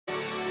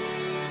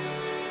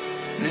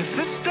And if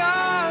the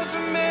stars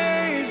were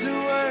made to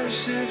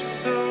worship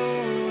so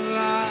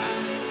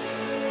alive,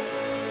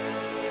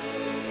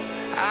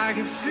 I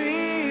can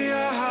see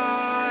your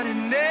heart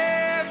in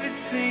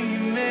everything you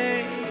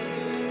made.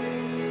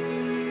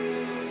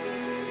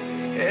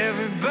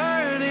 Every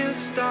burning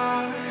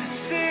star, a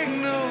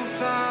signal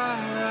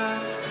fire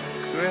of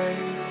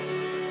grace.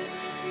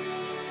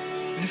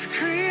 And if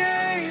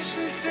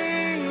creation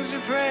sings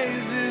your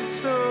praises,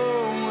 so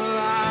will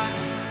I.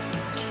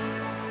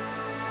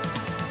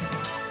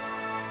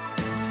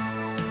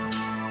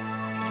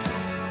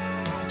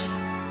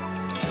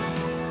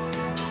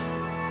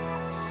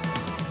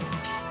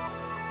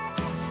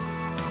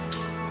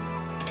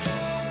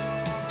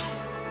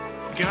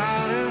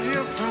 God of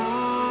your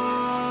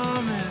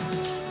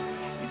promise,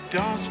 you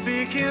don't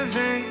speak in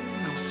vain,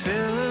 no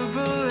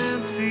syllable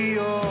empty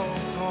your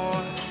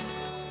voice.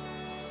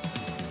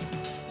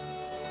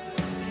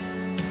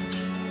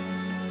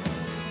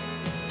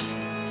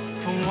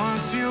 For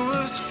once you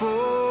have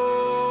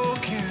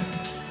spoken,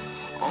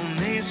 all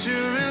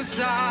nature and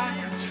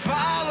science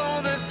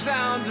follow the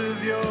sound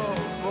of your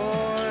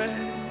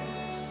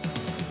voice.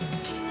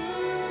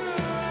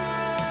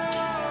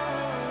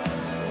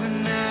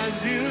 When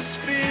as you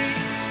speak,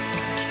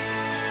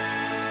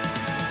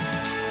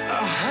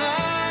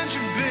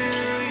 100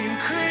 billion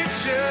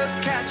creatures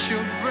catch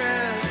your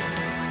breath,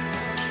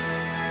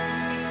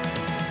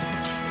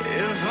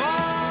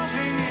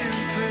 evolving in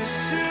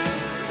pursuit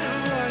of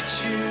what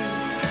you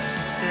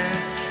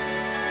said.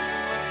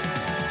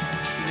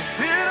 And if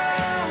it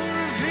all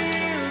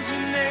reveals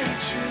your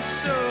nature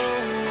so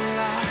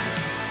alive,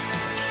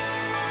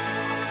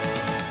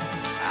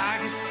 I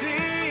can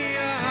see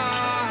your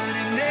heart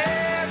in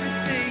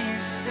everything you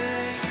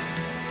say.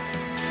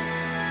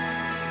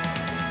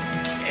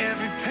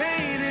 Every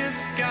painted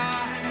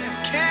sky, a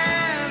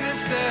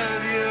canvas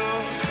of your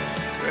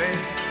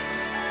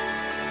grace.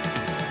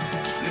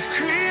 And if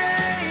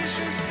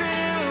creation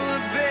still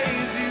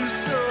obeys you,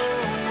 so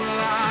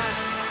will I.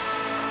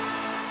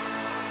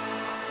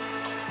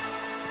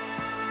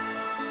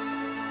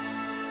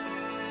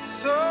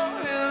 So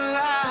will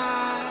I.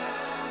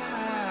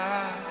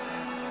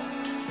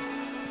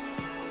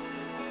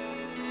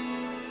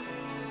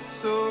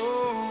 So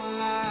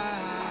will I.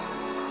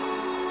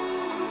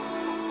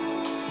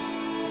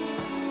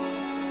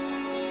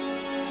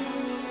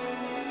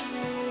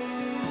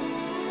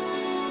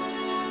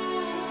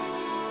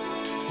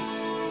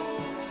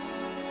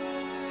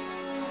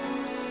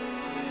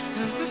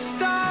 If the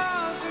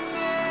stars are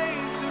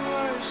made to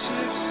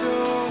worship, so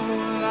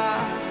will I.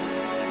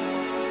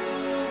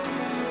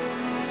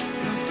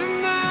 If the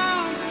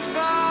mountains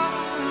bow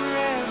in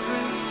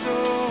reverence, so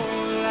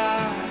will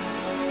I.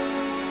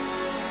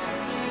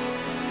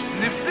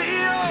 And if the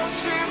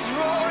oceans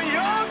roar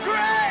your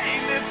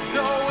greatness,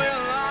 so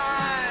will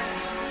I.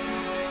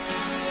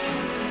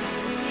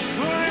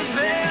 For if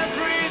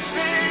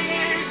everything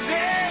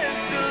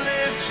exists to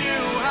lift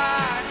you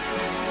high,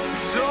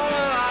 so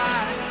will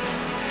I.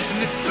 And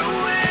if the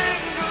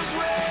wind goes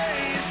where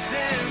you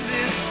send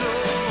it, so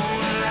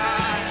will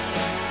I.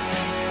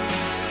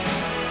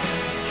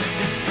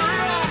 If the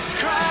rocks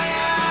cry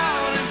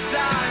out in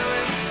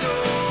silence, so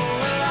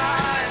will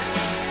I.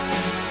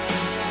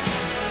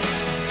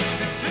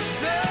 If the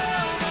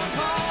sum of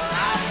all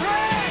our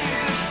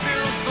praises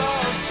still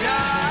falls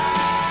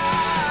short,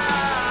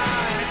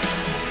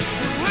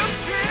 then we'll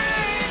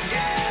sing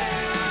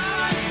again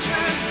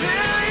 100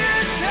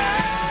 billion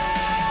times.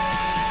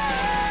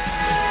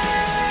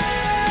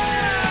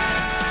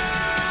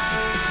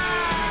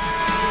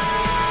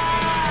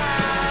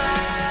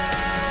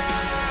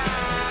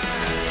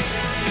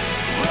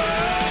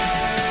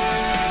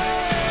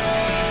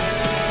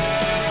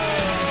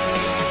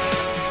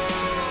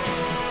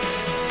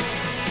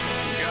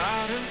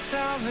 God of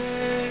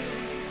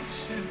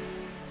salvation,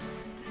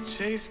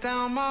 chase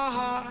down my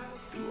heart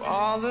through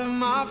all of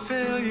my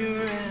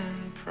failure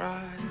and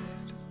pride.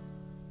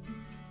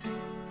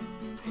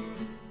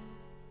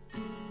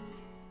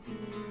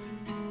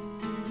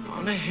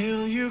 On a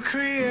hill you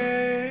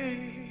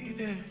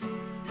created,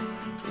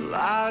 the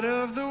light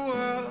of the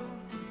world,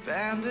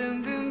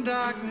 abandoned in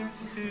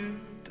darkness to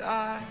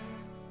die.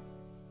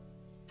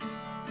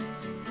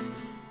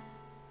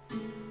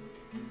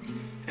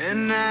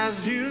 And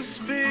as you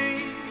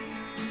speak,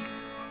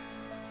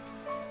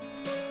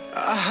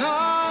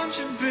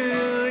 100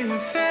 billion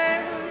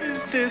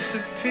fairies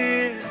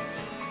disappear.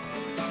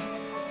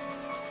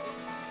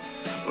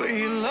 Where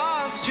you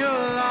lost your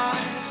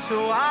life so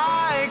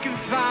I could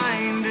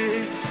find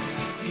it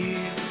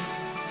here.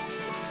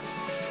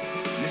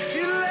 And if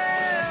you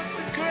left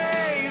the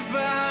grave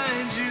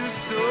behind you,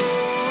 so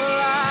will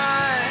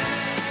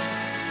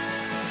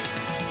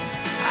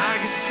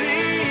I can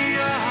see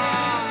your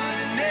heart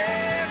in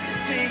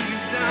everything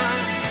you've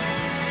done.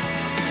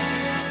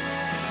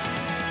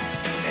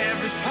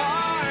 Every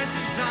part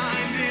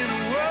designed in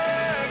a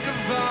work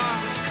of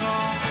art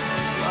called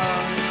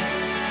love.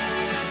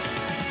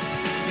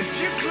 If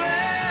you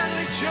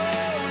gladly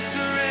chose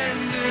surrender,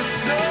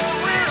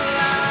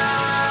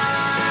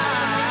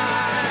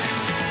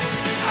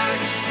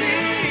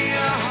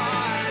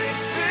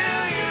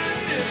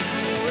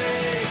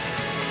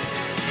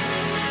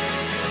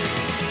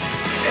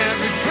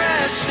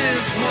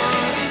 precious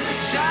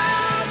one,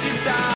 child, you died.